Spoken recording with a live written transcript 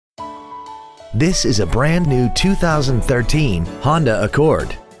This is a brand new 2013 Honda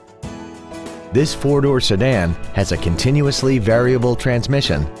Accord. This four-door sedan has a continuously variable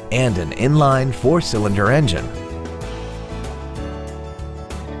transmission and an inline four-cylinder engine.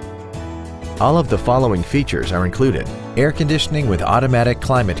 All of the following features are included: air conditioning with automatic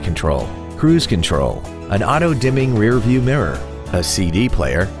climate control, cruise control, an auto-dimming rear-view mirror, a CD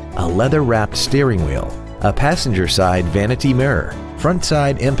player, a leather-wrapped steering wheel, a passenger side vanity mirror, front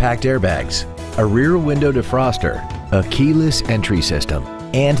side impact airbags, a rear window defroster, a keyless entry system,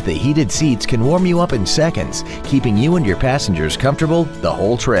 and the heated seats can warm you up in seconds, keeping you and your passengers comfortable the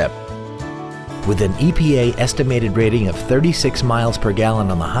whole trip. With an EPA estimated rating of 36 miles per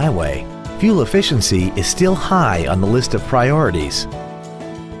gallon on the highway, fuel efficiency is still high on the list of priorities.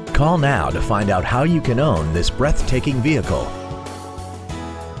 Call now to find out how you can own this breathtaking vehicle.